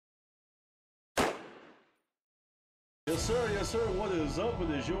Yes sir, what is up? It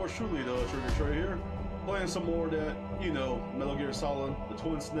is yours truly, the Trigger Trey here, playing some more of that, Metal Gear Solid, the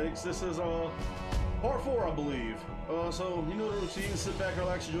Twin Snakes. This is, part 4, I believe. So, you know the routine, sit back,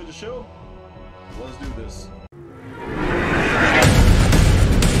 relax, enjoy the show. Let's do this.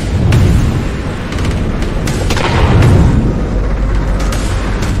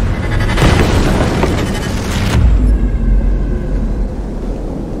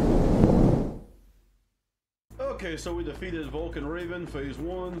 Okay, so we defeated Vulcan Raven, phase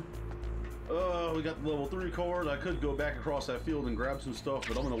 1. We got the level 3 card. I could go back across that field and grab some stuff,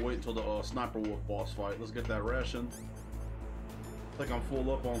 but I'm gonna wait until the Sniper Wolf boss fight. Let's get that ration. I think I'm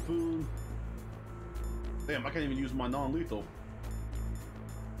full up on food. Damn, I can't even use my non-lethal.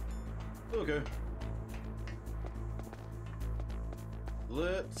 Okay.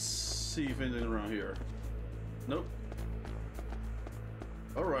 Let's see if anything around here. Nope.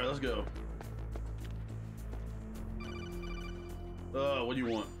 Alright, let's go. What do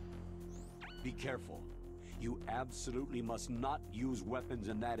you want? Be careful. You absolutely must not use weapons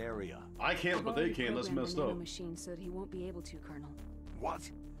in that area. I can't, but they can. That's messed up. Machine so that he won't be able to, Colonel. What?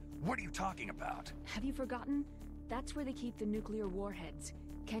 What are you talking about? Have you forgotten? That's where they keep the nuclear warheads.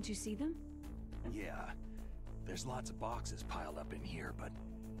 Can't you see them? Yeah. There's lots of boxes piled up in here, but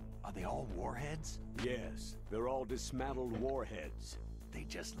are they all warheads? Yes, they're all dismantled warheads. They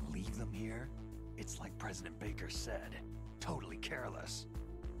just leave them here? It's like President Baker said. Totally careless.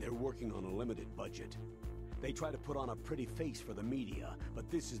 They're working on a limited budget. They try to put on a pretty face for the media, but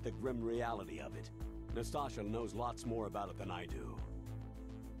this is the grim reality of it. Nastasha knows lots more about it than I do.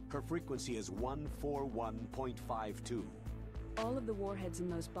 Her frequency is 141.52. All of the warheads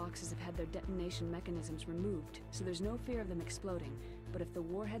in those boxes have had their detonation mechanisms removed, so there's no fear of them exploding. But if the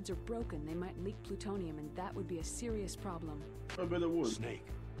warheads are broken, they might leak plutonium, and that would be a serious problem. I bet it would. Snake,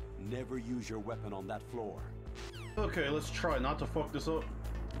 never use your weapon on that floor. Okay, let's try not to fuck this up.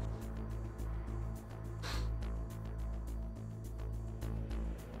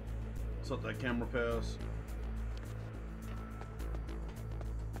 Let's let that camera pass.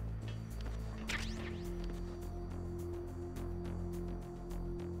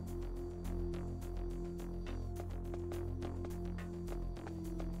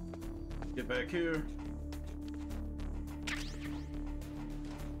 Get back here.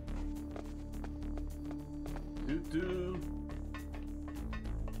 Do.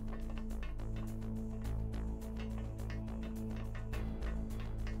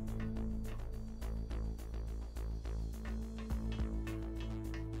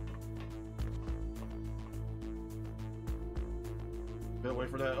 Gotta wait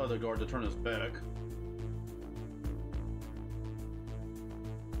for that other guard to turn his back.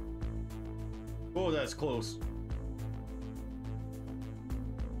 Oh, that's close.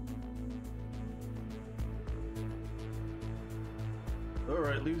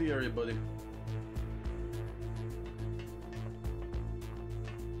 Alright, leave the area, buddy.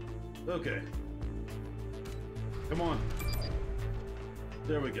 Okay. Come on.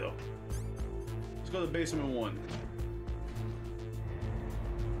 There we go. Let's go to basement 1.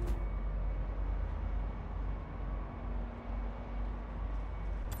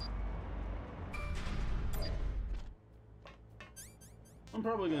 I'm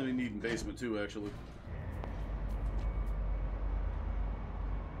probably going to be needing basement 2, actually.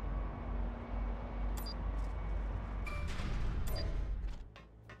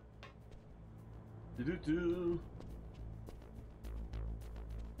 Do.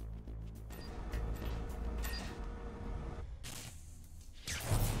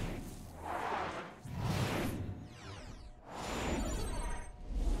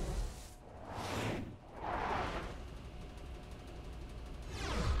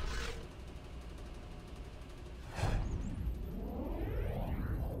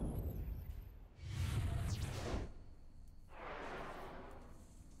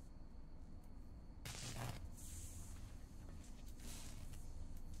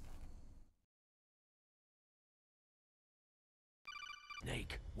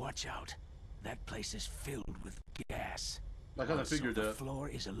 Snake, watch out. That place is filled with gas. I kind of figured the that. The floor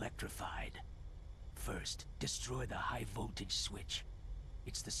is electrified. First, destroy the high voltage switch.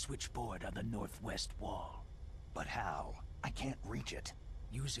 It's the switchboard on the northwest wall. But how? I can't reach it.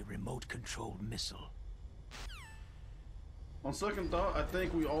 Use a remote-controlled missile. On second thought, I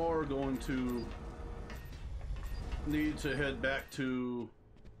think we are going to need to head back to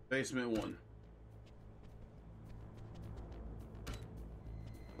basement 1.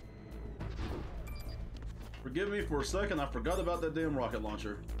 Forgive me for a second, I forgot about that damn rocket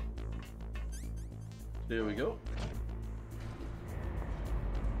launcher. There we go.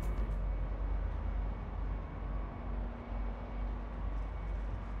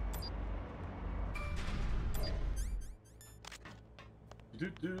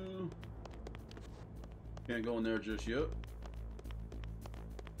 Can't go in there just yet.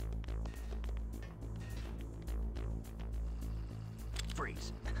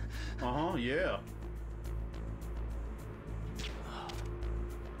 Freeze. Uh-huh, yeah.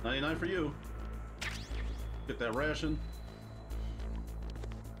 99 for you. Get that ration.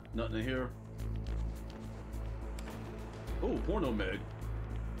 Nothing in here. Oh, porno mag.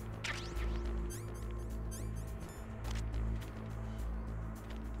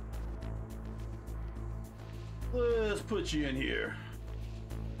 Let's put you in here.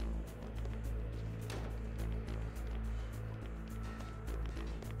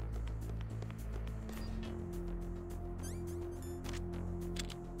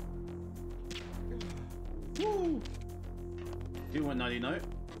 Woo! He went 99.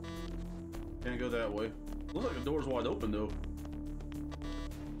 Can't go that way. Looks like the door's wide open though.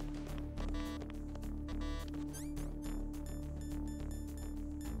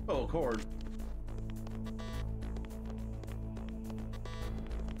 Oh, card.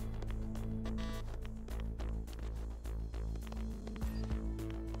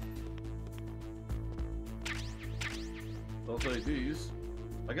 I'll take these.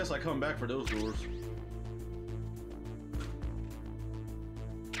 I guess I come back for those doors.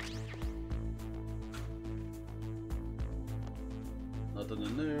 Nothing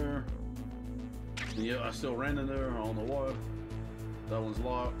in there. And yeah, I still ran in there. I don't know why. That one's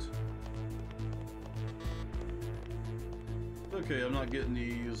locked. Okay, I'm not getting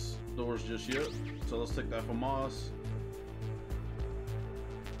these doors just yet. So let's take that from Moss.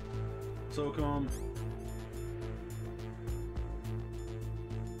 SOCOM.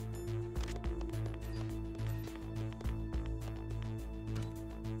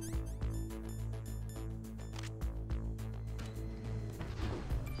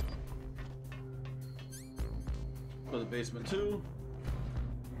 For the basement 2.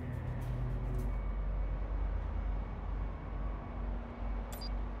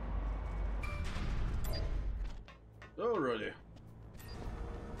 Alrighty.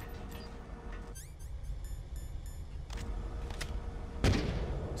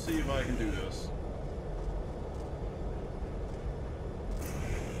 See if I can do this.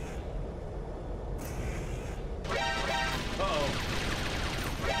 Uh-oh.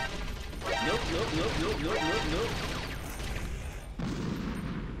 Nope.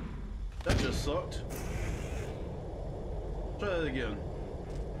 That just sucked. Try that again.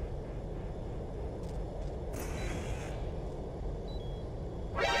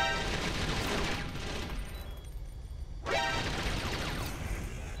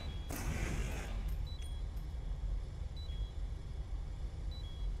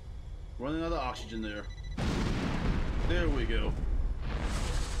 Running out of oxygen there. There we go.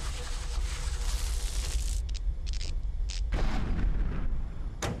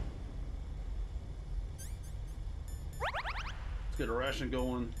 Let's get a ration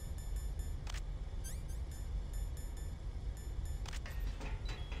going.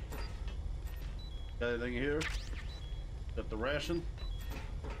 Got anything here? Got the ration.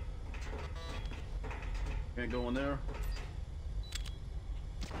 Can't go in there.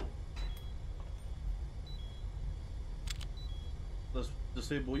 Let's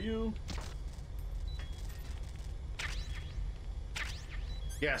disable you.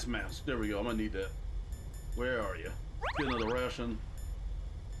 Gas mask. There we go. I'm gonna need that. Where are you? Get another ration.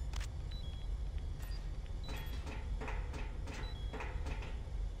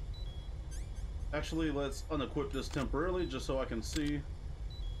 Actually, let's unequip this temporarily just so I can see.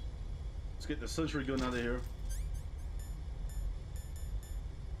 Let's get the sentry gun out of here.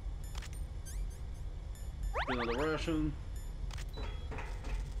 Get another ration.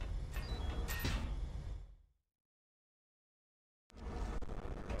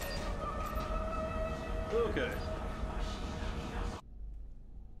 Okay.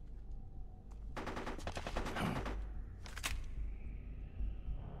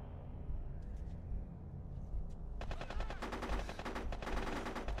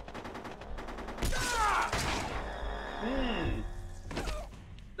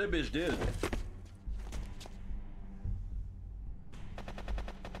 That bitch did.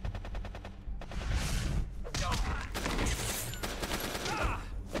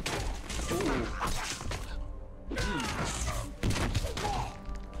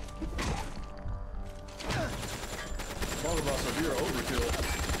 Talk about severe overkill.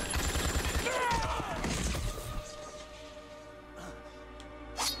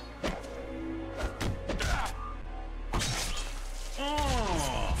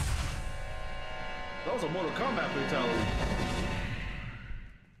 Oh, that was a Mortal Kombat fatality.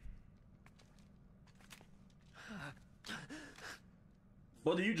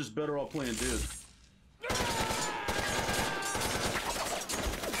 Buddy, you just better off playing dead.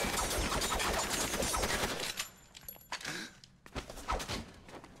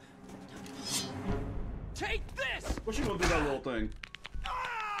 Take this! What you gonna do that little thing?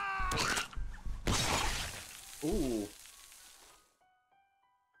 Ooh.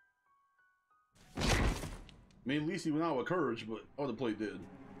 I mean, at least he went out with courage, but other plate did.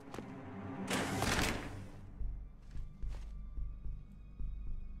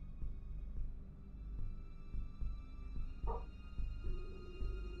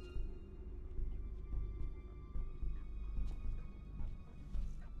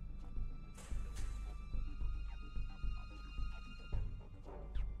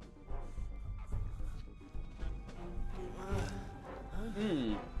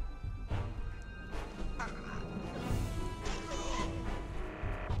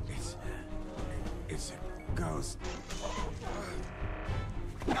 It's a ghost.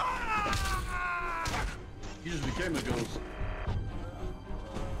 He just became a ghost.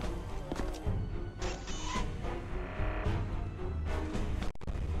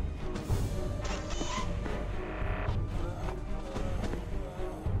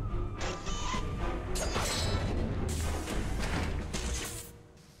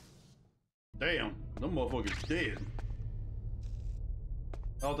 Damn, them motherfuckers dead.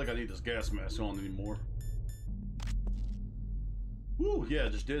 I don't think I need this gas mask on anymore. Woo, yeah,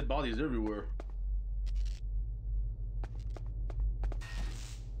 just dead bodies everywhere.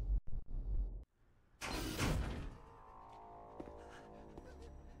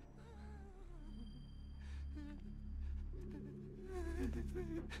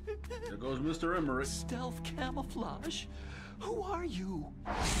 There goes Mr. Emmerich. Stealth camouflage? Who are you?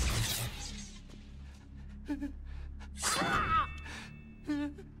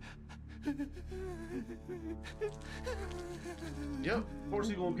 Yep, of course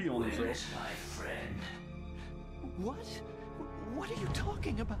he's gonna pee on himself. My friend. What? What are you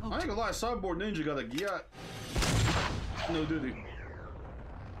talking about? I ain't gonna lie, Cyborg Ninja got a yacht. No, did he?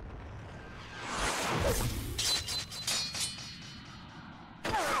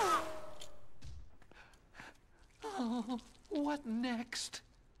 Oh, what next?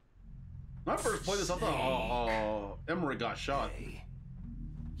 When I first played this, I thought, Emmerich got shot. Hey,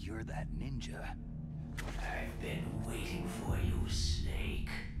 you're that ninja. I've been waiting for you, Snake.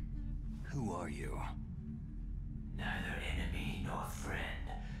 Who are you? Neither enemy nor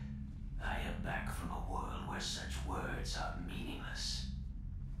friend. I am back from a world where such words are meaningless.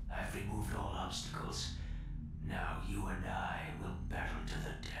 I've removed all obstacles. Now you and I will battle to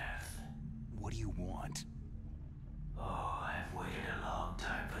the death. What do you want? Oh, I've waited a long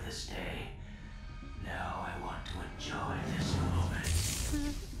time for this day. Now I want to enjoy this moment.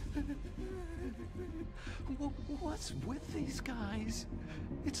 What's with these guys?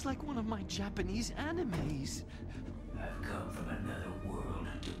 It's like one of my Japanese animes. I've come from another world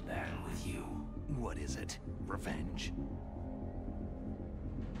to battle with you. What is it? Revenge?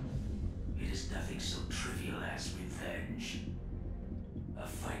 It is nothing so trivial as revenge. A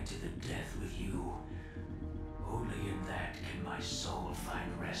fight to the death with you. Only in that can my soul find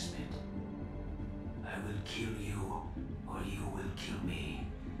respite. I will kill you, or you will kill me.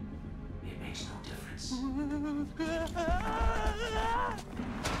 It makes no difference.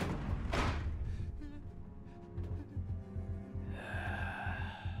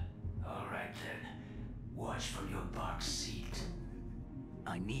 All right then. Watch from your box seat.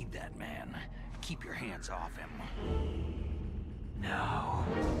 I need that man. Keep your hands off him. Now,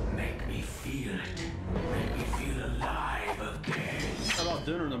 make me feel it. Make me feel alive again. How about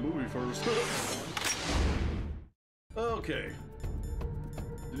dinner in the movie first? Okay.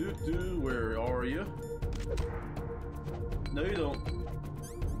 Where are you? No, you don't.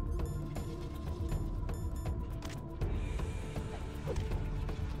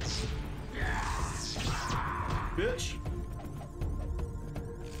 Bitch.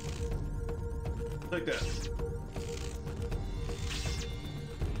 Take that.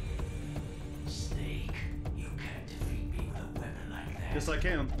 Snake, you can't defeat me with a weapon like that. Yes, I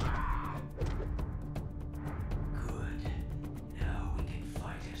can. Good. Now we can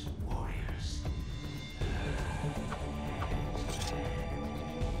fight as warriors.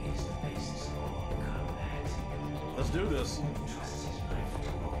 It's the basis of all combat. Let's do this. Trusts his life to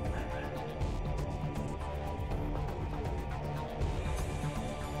no weapon.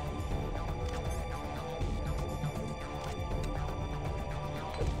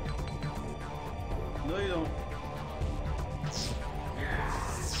 No, you don't.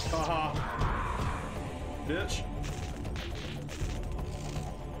 Haha. Bitch.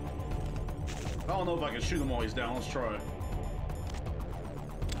 I don't know if I can shoot him while he's down. Let's try.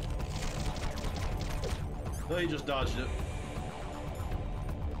 Oh, he just dodged it.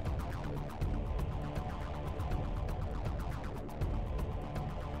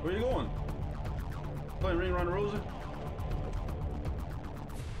 Where are you going? Playing Ring Around the Rosie?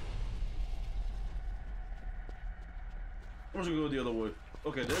 I'm just gonna go the other way.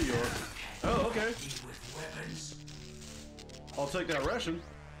 Okay, there you are. Oh, okay. I'll take that ration.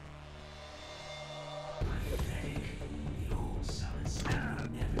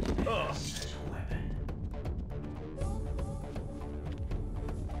 Ugh.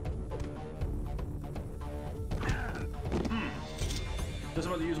 Just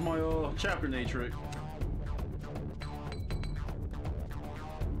about to use my chapter nade trick.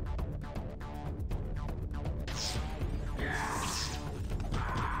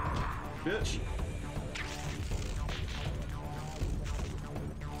 Bitch.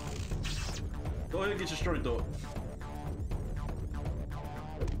 Go ahead and get your strength up.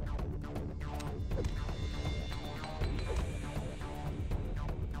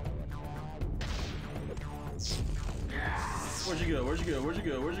 Where'd you go? Where'd you go? Where'd you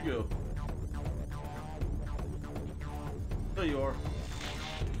go? Where'd you go? There you are.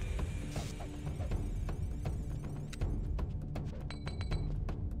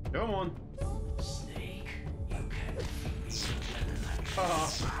 Come on. Snake, you can't defeat me with a weapon like Haha.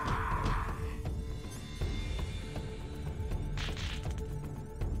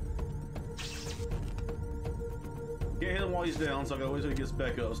 Can't hit him while he's down, so I gotta wait till he gets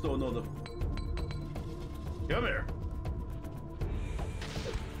back up. Let's throw another. Come here.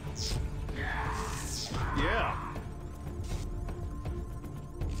 Yeah.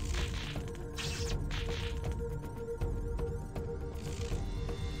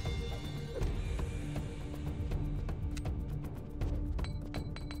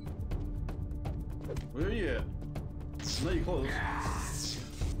 Where are you at? I know you're close.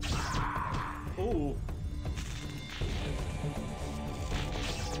 Ooh.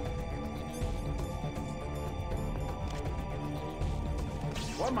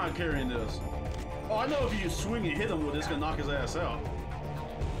 Why am I carrying this? Oh, I know if you swing and hit him with it, it's gonna knock his ass out.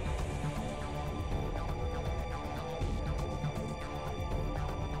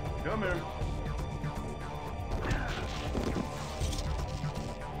 Come here.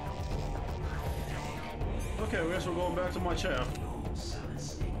 Okay, I guess we're going back to my chaff.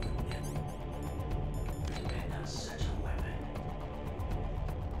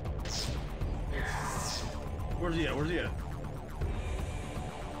 Where's he at? Where's he at?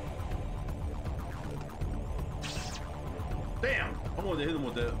 Damn! I wanted to hit him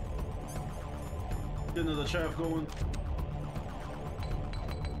with that. Get another chaff going.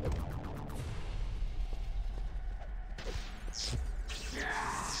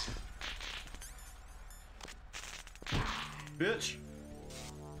 Bitch!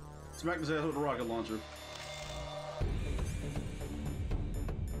 Smack his ass with a rocket launcher.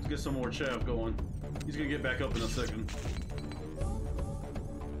 Let's get some more chaff going. He's gonna get back up in a second.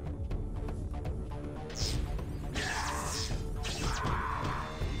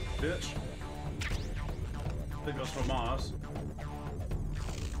 Bitch. I think that's from us.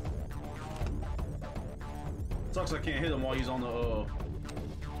 Sucks I can't hit him while he's on the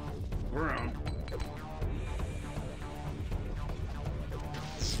ground.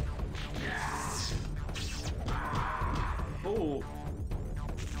 Oh.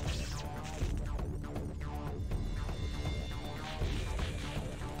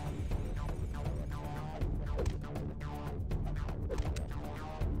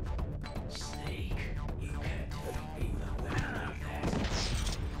 Snake, you can't defeat me with a weapon like that.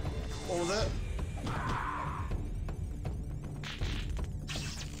 What was that?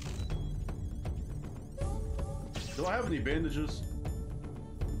 Do I have any bandages?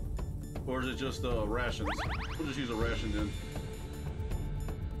 Or is it just rations? We'll just use a ration then.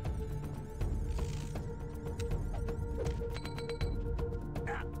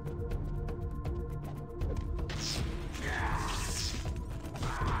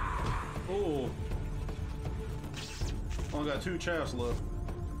 Oh. Only got 2 chaffs left.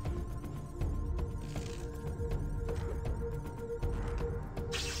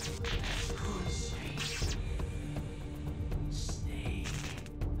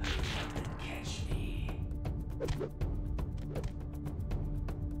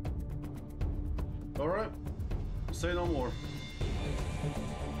 Alright. Say no more.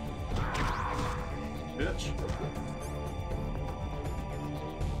 Bitch.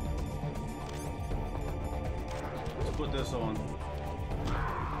 Let's put this on.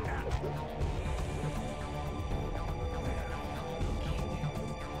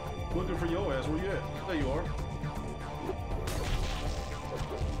 Looking for your ass. Where you at? There you are.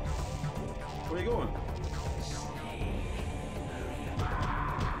 Where you going?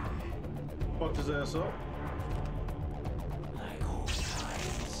 fucked his ass up. Like old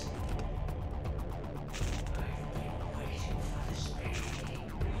times. I've been waiting for this day.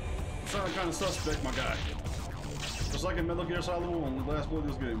 I'm sounding kind of suspect, my guy. Just like in Metal Gear Solid 1, the last play of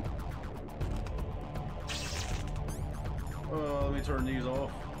this game. Let me turn these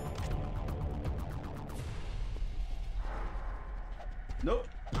off. Nope.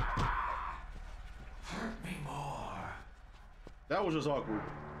 Hurt me more. That was just awkward.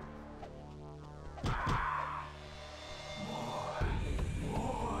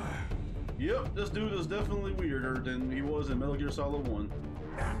 More. Yep, this dude is definitely weirder than he was in Metal Gear Solid 1.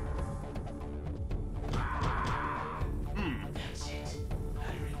 That's it.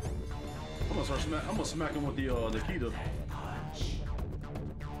 I'm gonna smack him with the Kita. Punch.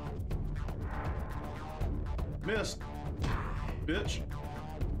 Missed. Bitch.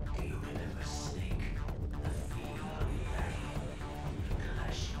 Do you remember Snake? The feel of battle. The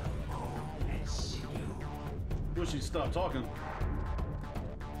clash of bone and sinew. Wish he'd stop talking.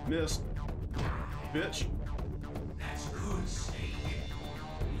 Missed. Bitch. That's good, Snake.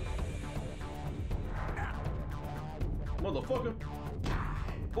 Motherfucker.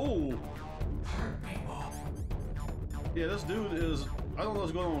 Ooh. Hurt me more. Yeah, this dude is... I don't know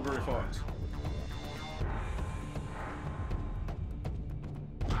what's going on with Gray Fox.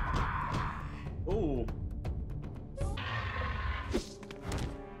 Ooh.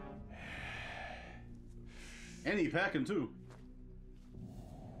 And he packing too.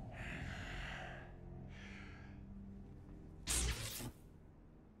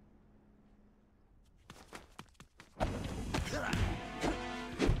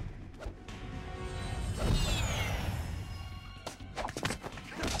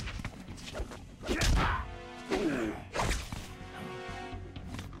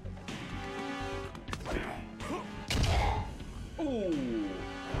 Ooh.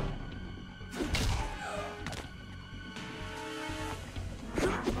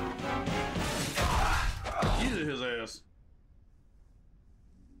 Eated his ass.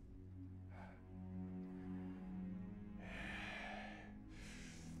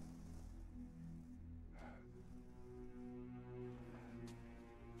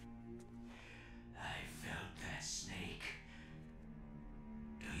 I felt that, Snake.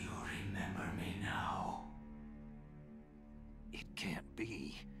 Do you remember me now? It can't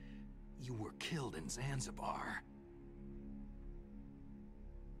be. You were killed in Zanzibar.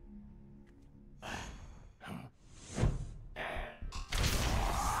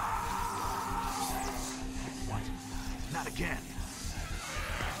 What? Not again.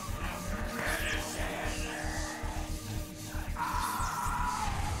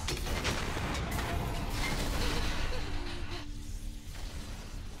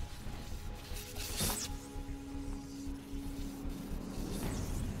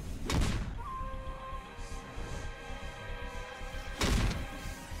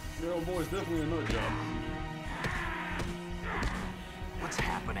 Your old boy's definitely a nut job. What's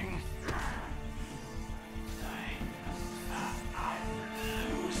happening?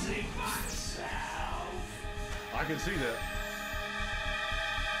 I'm losing myself. I can see that.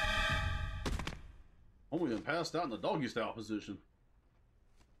 Homie done passed out in the doggy style position.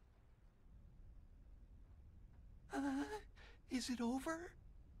 Is it over?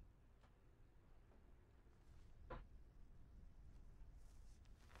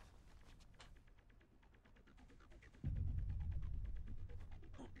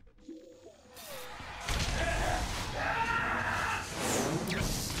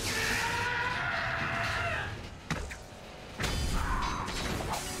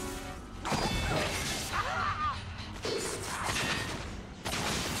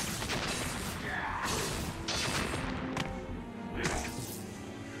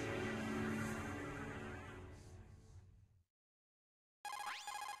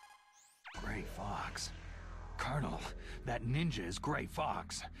 Gray Fox. Colonel, that ninja is Gray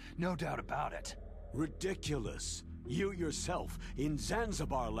Fox. No doubt about it. Ridiculous. You yourself in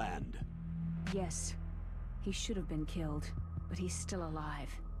Zanzibar land. Yes. He should have been killed, but he's still alive.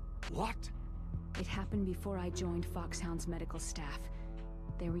 What? It happened before I joined Foxhound's medical staff.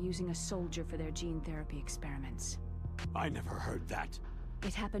 They were using a soldier for their gene therapy experiments. I never heard that.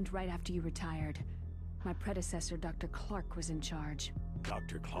 It happened right after you retired. My predecessor, Dr. Clark, was in charge.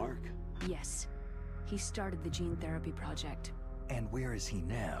 Dr. Clark? Yes. He started the gene therapy project. And where is he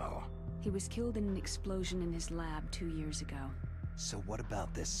now? He was killed in an explosion in his lab 2 years ago. So what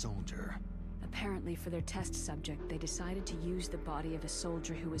about this soldier? Apparently, for their test subject, they decided to use the body of a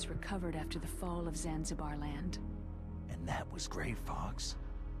soldier who was recovered after the fall of Zanzibar land. And that was Gray Fox?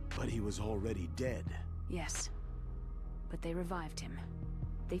 But he was already dead. Yes. But they revived him.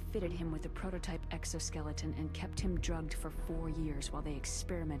 They fitted him with a prototype exoskeleton and kept him drugged for 4 years while they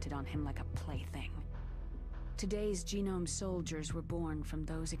experimented on him like a plaything. Today's genome soldiers were born from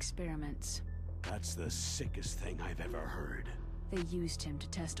those experiments. That's the sickest thing I've ever heard. They used him to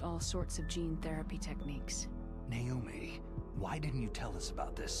test all sorts of gene therapy techniques. Naomi, why didn't you tell us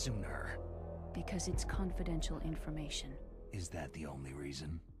about this sooner? Because it's confidential information. Is that the only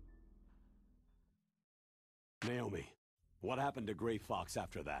reason? Naomi, what happened to Gray Fox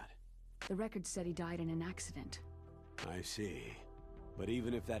after that? The record said he died in an accident. I see. But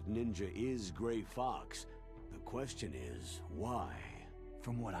even if that ninja is Gray Fox, the question is, why?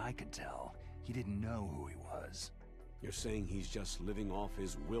 From what I could tell, he didn't know who he was. You're saying he's just living off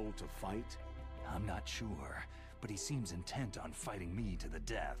his will to fight? I'm not sure, but he seems intent on fighting me to the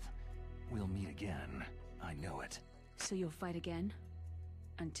death. We'll meet again. I know it. So you'll fight again?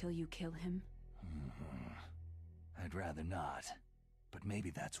 Until you kill him? I'd rather not, but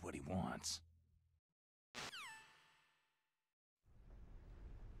maybe that's what he wants.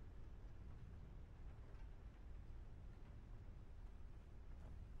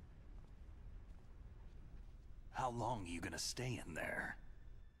 How long are you gonna stay in there?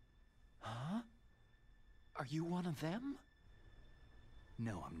 Huh? Are you one of them?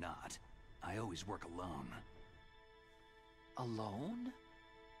 No, I'm not. I always work alone. Alone?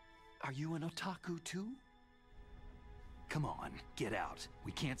 Are you an otaku too? Come on, get out.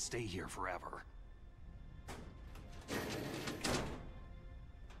 We can't stay here forever.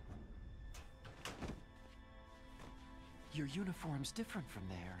 Your uniform's different from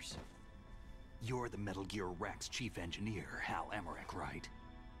theirs. You're the Metal Gear Rex chief engineer, Hal Emmerich, right?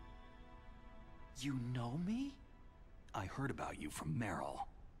 You know me? I heard about you from Meryl.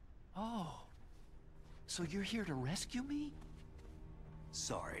 Oh. So you're here to rescue me?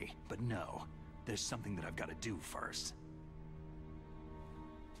 Sorry, but no. There's something that I've got to do first.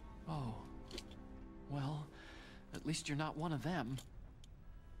 Oh. Well, at least you're not one of them.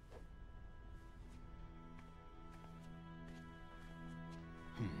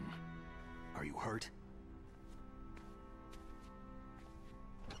 Are you hurt?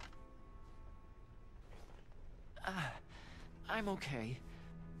 I'm okay.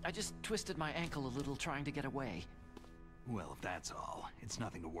 I just twisted my ankle a little trying to get away. Well, if that's all, it's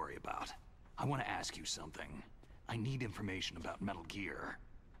nothing to worry about. I want to ask you something. I need information about Metal Gear.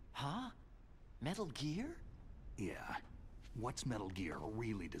 Huh? Metal Gear? Yeah. What's Metal Gear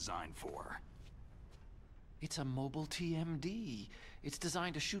really designed for? It's a mobile TMD. It's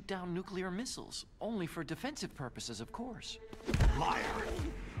designed to shoot down nuclear missiles. Only for defensive purposes, of course. Liar!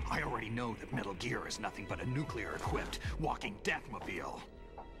 I already know that Metal Gear is nothing but a nuclear-equipped, walking deathmobile.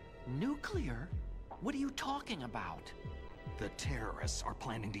 Nuclear? What are you talking about? The terrorists are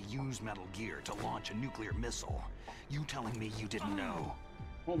planning to use Metal Gear to launch a nuclear missile. You telling me you didn't know?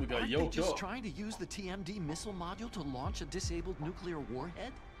 Oh, we got Aren't they yoked just up. trying to use the TMD missile module to launch a disabled nuclear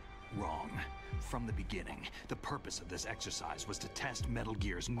warhead? Wrong. From the beginning, the purpose of this exercise was to test Metal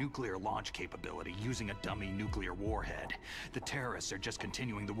Gear's nuclear launch capability using a dummy nuclear warhead. The terrorists are just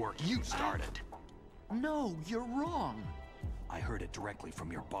continuing the work you started. No, you're wrong. I heard it directly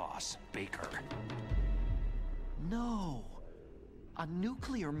from your boss, Baker. No. A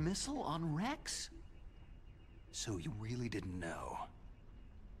nuclear missile on Rex? So you really didn't know?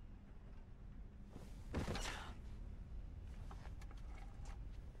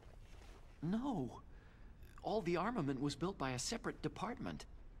 No. All the armament was built by a separate department,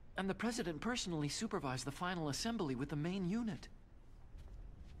 and the President personally supervised the final assembly with the main unit.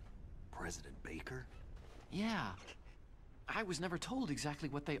 President Baker? Yeah. I was never told exactly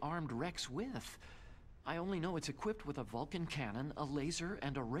what they armed Rex with. I only know it's equipped with a Vulcan cannon, a laser,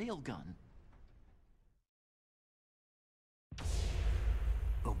 and a railgun.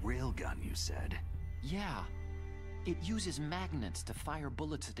 A railgun, you said? Yeah. It uses magnets to fire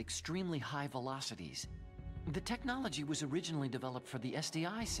bullets at extremely high velocities. The technology was originally developed for the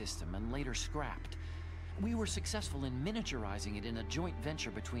SDI system and later scrapped. We were successful in miniaturizing it in a joint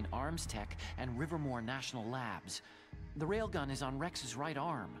venture between Arms Tech and Rivermore National Labs. The railgun is on Rex's right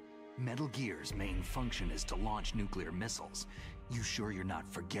arm. Metal Gear's main function is to launch nuclear missiles. You sure you're not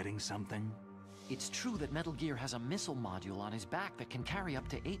forgetting something? It's true that Metal Gear has a missile module on his back that can carry up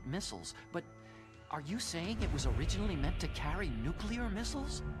to 8 missiles, but are you saying it was originally meant to carry nuclear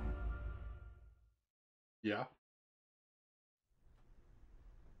missiles? Yeah.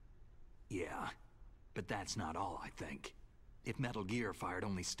 Yeah, but that's not all, I think. If Metal Gear fired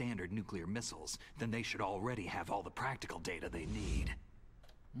only standard nuclear missiles, then they should already have all the practical data they need.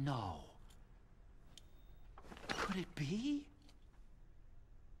 No. Could it be?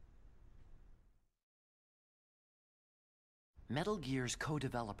 Metal Gear's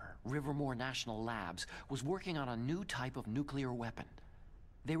co-developer, Rivermore National Labs, was working on a new type of nuclear weapon.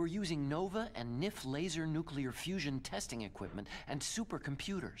 They were using Nova and NIF laser nuclear fusion testing equipment and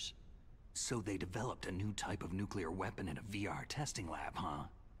supercomputers. So they developed a new type of nuclear weapon in a VR testing lab, huh?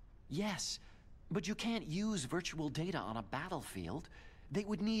 Yes, but you can't use virtual data on a battlefield. They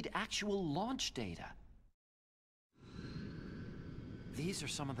would need actual launch data. These are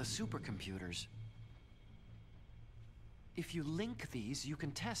some of the supercomputers. If you link these, you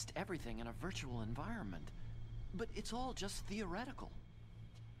can test everything in a virtual environment. But it's all just theoretical.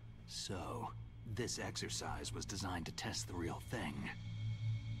 So, this exercise was designed to test the real thing.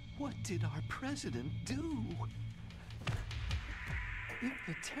 What did our president do? If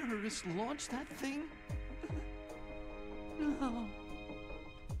the terrorists launched that thing? No.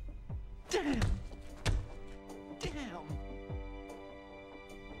 Damn! Damn!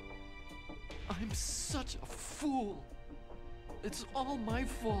 I'm such a fool. It's all my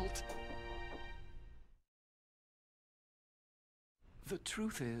fault. The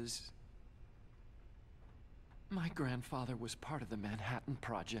truth is, my grandfather was part of the Manhattan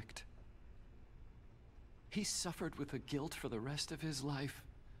Project. He suffered with the guilt for the rest of his life.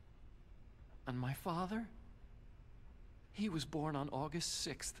 And my father? He was born on August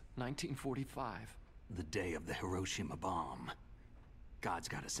 6th, 1945. The day of the Hiroshima bomb. God's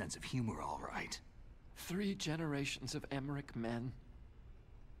got a sense of humor, all right. 3 generations of Emmerich men.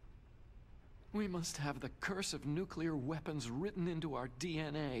 We must have the curse of nuclear weapons written into our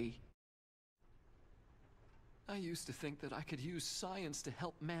DNA. I used to think that I could use science to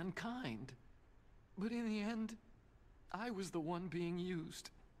help mankind. But in the end, I was the one being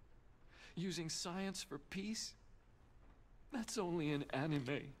used. Using science for peace? That's only in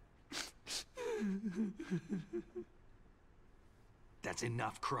anime. That's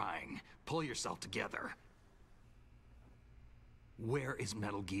enough crying. Pull yourself together. Where is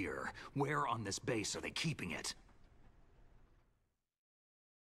Metal Gear? Where on this base are they keeping it?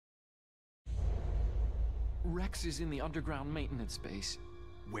 Rex is in the underground maintenance base.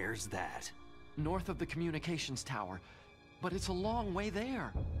 Where's that? North of the communications tower. But it's a long way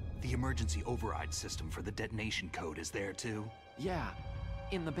there. The emergency override system for the detonation code is there too? Yeah,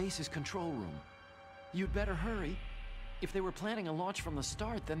 in the base's control room. You'd better hurry. If they were planning a launch from the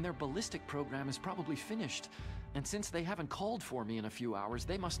start, then their ballistic program is probably finished. And since they haven't called for me in a few hours,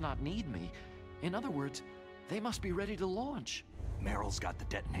 they must not need me. In other words, they must be ready to launch. Meryl's got the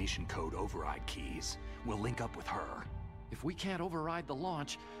detonation code override keys. We'll link up with her. If we can't override the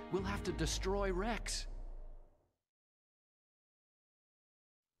launch, we'll have to destroy Rex.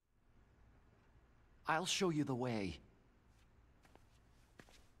 I'll show you the way.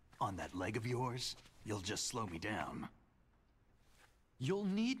 On that leg of yours, you'll just slow me down. You'll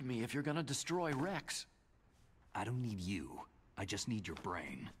need me if you're gonna destroy Rex. I don't need you. I just need your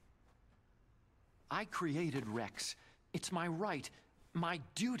brain. I created Rex. It's my right, my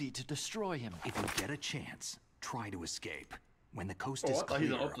duty to destroy him. If you get a chance, try to escape. When the coast is I thought clear,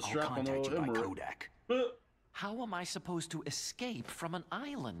 he'd up the I'll strap on contact you by Emmerich. Kodak. How am I supposed to escape from an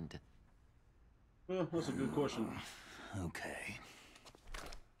island? That's a good question. Okay.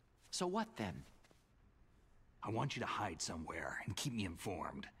 So what then? I want you to hide somewhere and keep me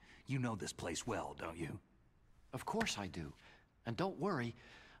informed. You know this place well, don't you? Of course I do. And don't worry,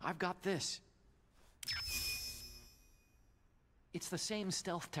 I've got this. It's the same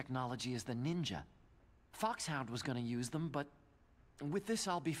stealth technology as the Ninja. Foxhound was gonna use them, but with this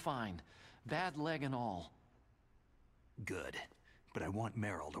I'll be fine. Bad leg and all. Good. But I want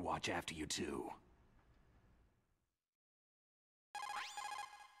Meryl to watch after you too.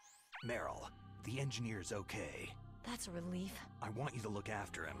 Meryl, the engineer's okay. That's a relief. I want you to look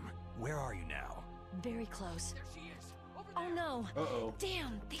after him. Where are you now? Very close. Oh no! Uh-oh.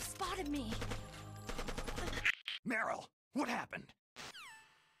 Damn, they spotted me! Meryl, what happened?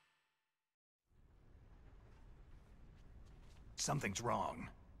 Something's wrong.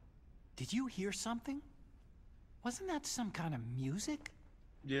 Did you hear something? Wasn't that some kind of music?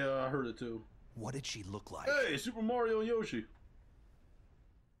 Yeah, I heard it too. What did she look like? Hey, Super Mario and Yoshi.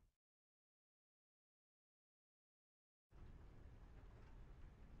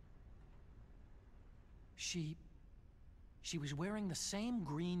 She was wearing the same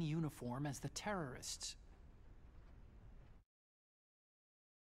green uniform as the terrorists.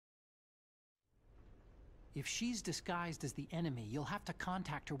 If she's disguised as the enemy, you'll have to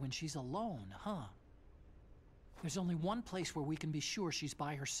contact her when she's alone, huh? There's only one place where we can be sure she's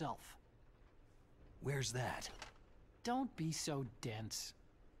by herself. Where's that? Don't be so dense.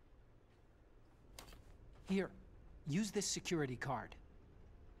 Here, use this security card.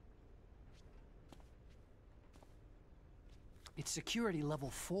 It's security level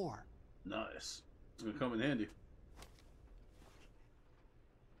 4. Nice. It's gonna come in handy.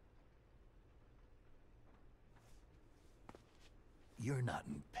 You're not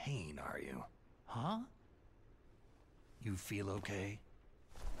in pain, are you? Huh? You feel okay?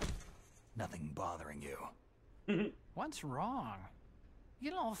 Nothing bothering you? What's wrong? You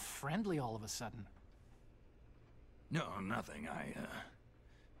get all friendly all of a sudden. No, nothing.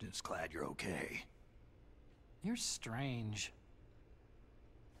 Just glad you're okay. You're strange.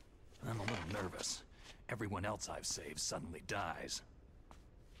 I'm a little nervous. Everyone else I've saved suddenly dies.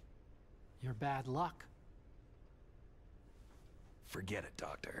 You're bad luck. Forget it,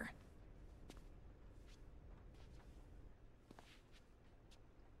 Doctor.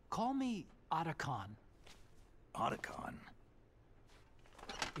 Call me Otacon. Otacon?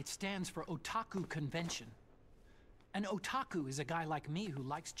 It stands for Otaku Convention. An otaku is a guy like me who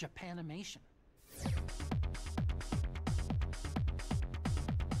likes Japanimation.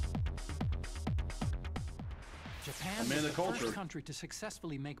 Japan was the first country to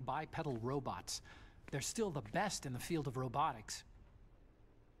successfully make bipedal robots. They're still the best in the field of robotics.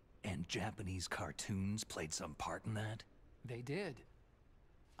 And Japanese cartoons played some part in that? They did.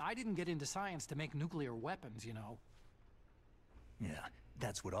 I didn't get into science to make nuclear weapons, you know. Yeah,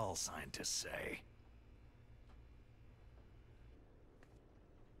 that's what all scientists say.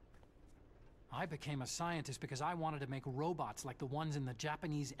 I became a scientist because I wanted to make robots like the ones in the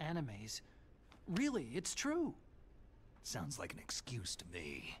Japanese animes. Really, it's true. Sounds like an excuse to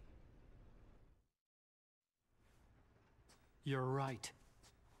me. You're right.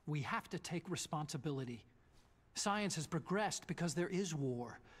 We have to take responsibility. Science has progressed because there is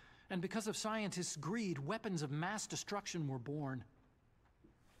war. And because of scientists' greed, weapons of mass destruction were born.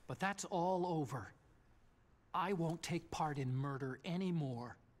 But that's all over. I won't take part in murder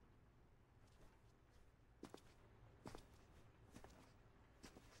anymore.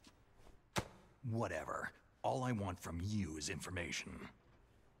 Whatever. All I want from you is information.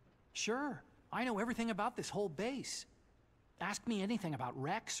 Sure. I know everything about this whole base. Ask me anything about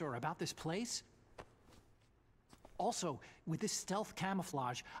Rex or about this place. Also, with this stealth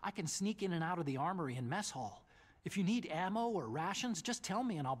camouflage, I can sneak in and out of the armory and mess hall. If you need ammo or rations, just tell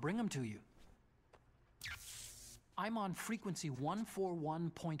me and I'll bring them to you. I'm on frequency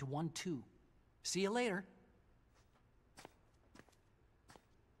 141.12. See you later.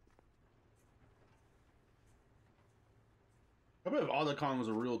 I bet if Otacon was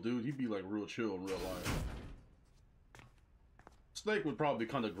a real dude, he'd be like real chill in real life. Snake would probably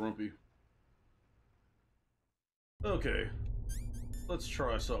be kind of grumpy. Okay, let's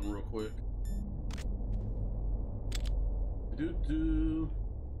try something real quick.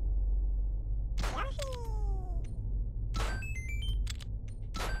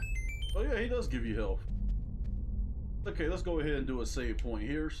 Oh yeah, he does give you health. Okay, let's go ahead and do a save point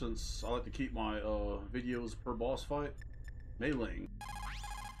here since I like to keep my videos per boss fight. Mei Ling.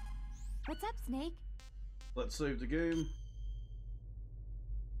 What's up, Snake? Let's save the game.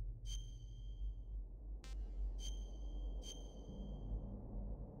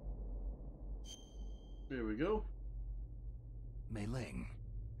 There we go. Mei Ling,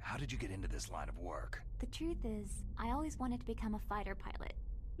 how did you get into this line of work? The truth is, I always wanted to become a fighter pilot.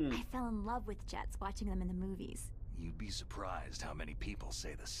 I fell in love with jets watching them in the movies. You'd be surprised how many people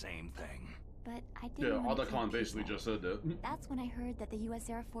say the same thing. But I didn't want to kill Otacon basically people. just said that. That's when I heard that the U.S.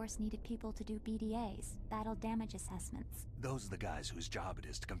 Air Force needed people to do BDAs, battle damage assessments. Those are the guys whose job it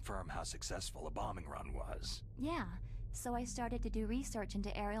is to confirm how successful a bombing run was. Yeah, so I started to do research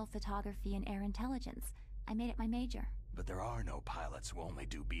into aerial photography and air intelligence. I made it my major. But there are no pilots who only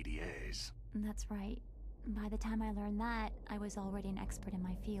do BDAs. That's right. By the time I learned that, I was already an expert in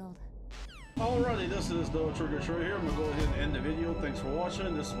my field. Alrighty, this is the Trigger Trey here. I'm gonna go ahead and end the video. Thanks for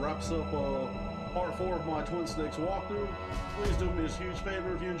watching. This wraps up part 4 of my Twin Snakes walkthrough. Please do me a huge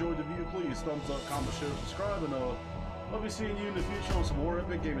favor. If you enjoyed the video, please thumbs up, comment, share, subscribe, and I'll be seeing you in the future on some more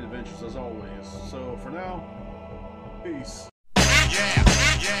epic gaming adventures as always. So for now, peace. Yeah, yeah,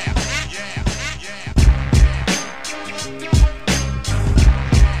 yeah, yeah, yeah.